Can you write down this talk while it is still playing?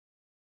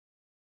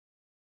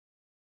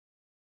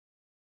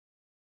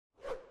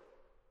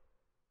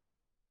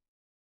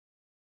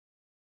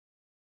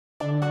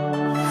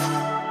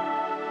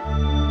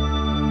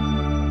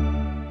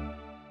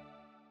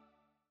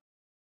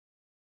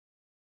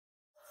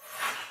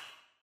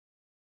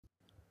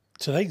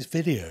Today's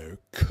video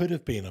could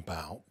have been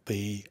about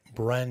the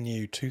brand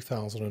new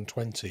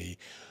 2020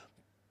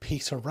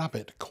 Peter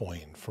Rabbit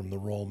coin from the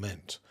Royal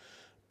Mint,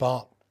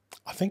 but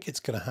I think it's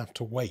going to have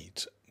to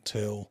wait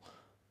till,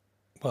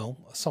 well,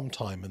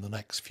 sometime in the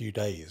next few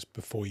days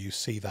before you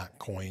see that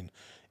coin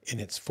in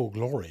its full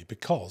glory,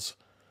 because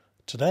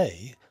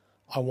today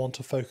I want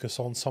to focus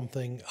on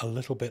something a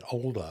little bit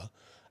older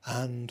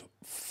and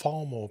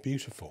far more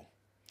beautiful.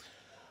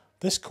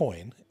 This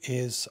coin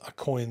is a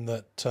coin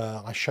that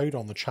I showed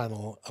on the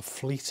channel a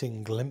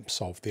fleeting glimpse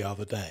of the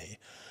other day,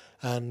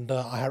 and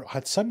I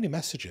had so many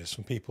messages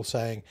from people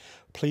saying,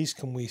 please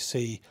can we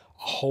see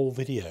a whole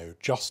video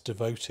just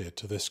devoted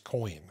to this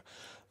coin,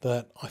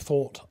 that I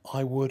thought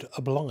I would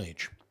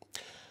oblige.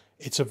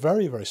 It's a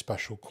very, very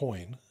special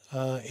coin.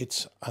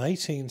 It's an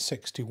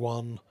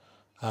 1861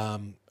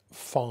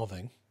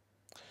 farthing,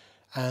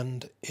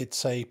 and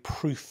it's a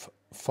proof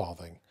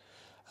farthing.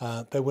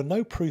 There were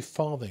no proof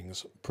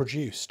farthings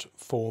produced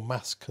for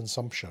mass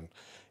consumption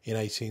in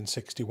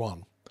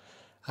 1861,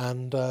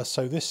 and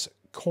so this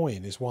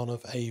coin is one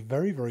of a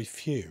very, very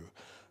few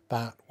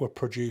that were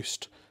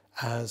produced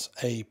as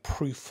a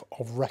proof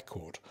of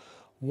record.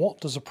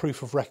 What does a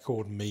proof of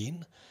record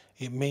mean?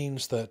 It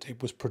means that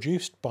it was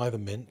produced by the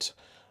mint,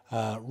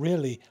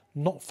 really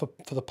not for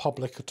the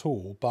public at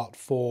all, but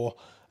for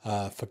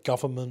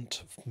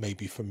government,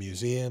 maybe for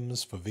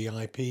museums, for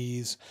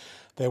VIPs.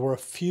 There were a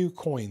few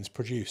coins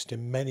produced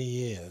in many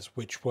years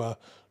which were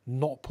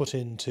not put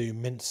into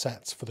mint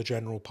sets for the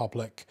general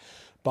public,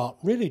 but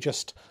really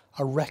just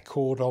a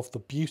record of the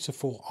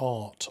beautiful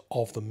art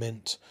of the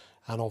mint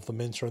and of the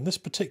minter. And this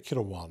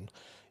particular one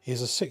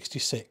is a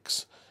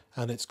 66,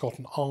 and it's got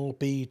an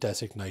RB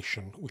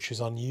designation, which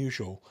is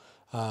unusual,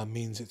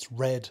 means it's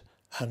red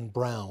and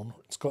brown.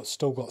 It's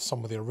still got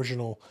some of the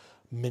original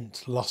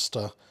mint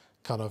luster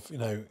kind of,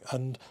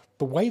 and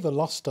the way the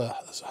luster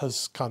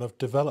has kind of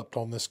developed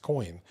on this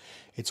coin,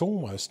 it's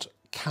almost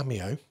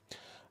cameo.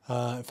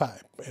 In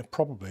fact, it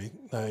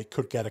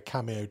could get a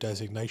cameo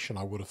designation,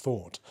 I would have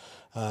thought,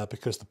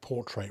 because the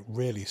portrait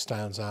really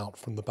stands out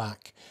from the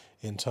back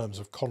in terms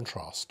of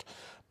contrast.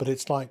 But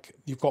it's like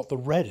you've got the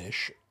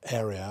reddish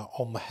area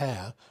on the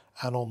hair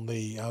and on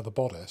the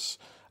bodice,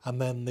 and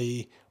then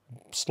the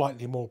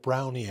slightly more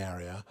browny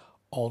area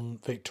on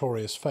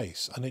Victoria's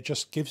face, and it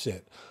just gives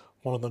it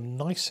one of the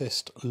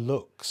nicest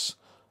looks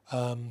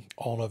on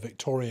a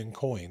Victorian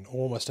coin,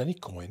 or almost any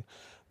coin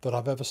that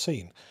I've ever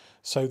seen.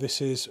 So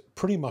this is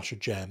pretty much a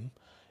gem.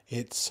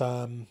 It's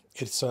a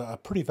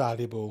pretty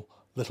valuable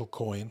little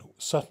coin,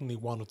 certainly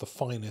one of the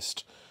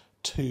finest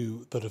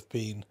two that have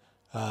been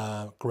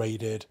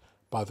graded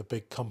by the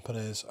big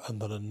companies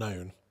and that are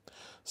known.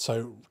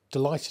 So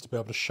delighted to be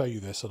able to show you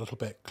this a little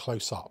bit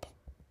close up.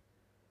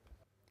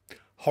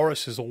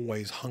 Horace is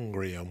always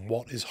hungry, and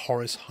what is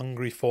Horace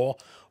hungry for?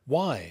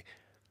 Why?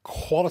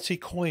 Quality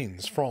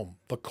coins from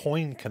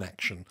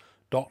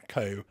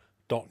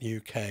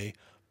thecoinconnection.co.uk,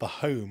 the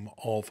home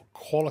of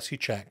quality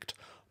checked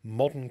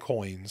modern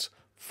coins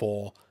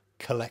for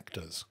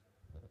collectors.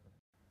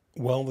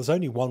 Well, there's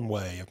only one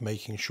way of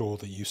making sure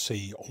that you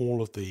see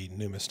all of the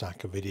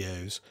Numistaka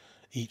videos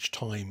each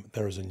time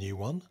there is a new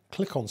one.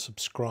 Click on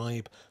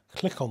subscribe,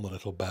 click on the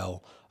little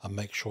bell, and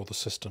make sure the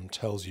system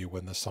tells you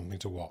when there's something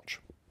to watch.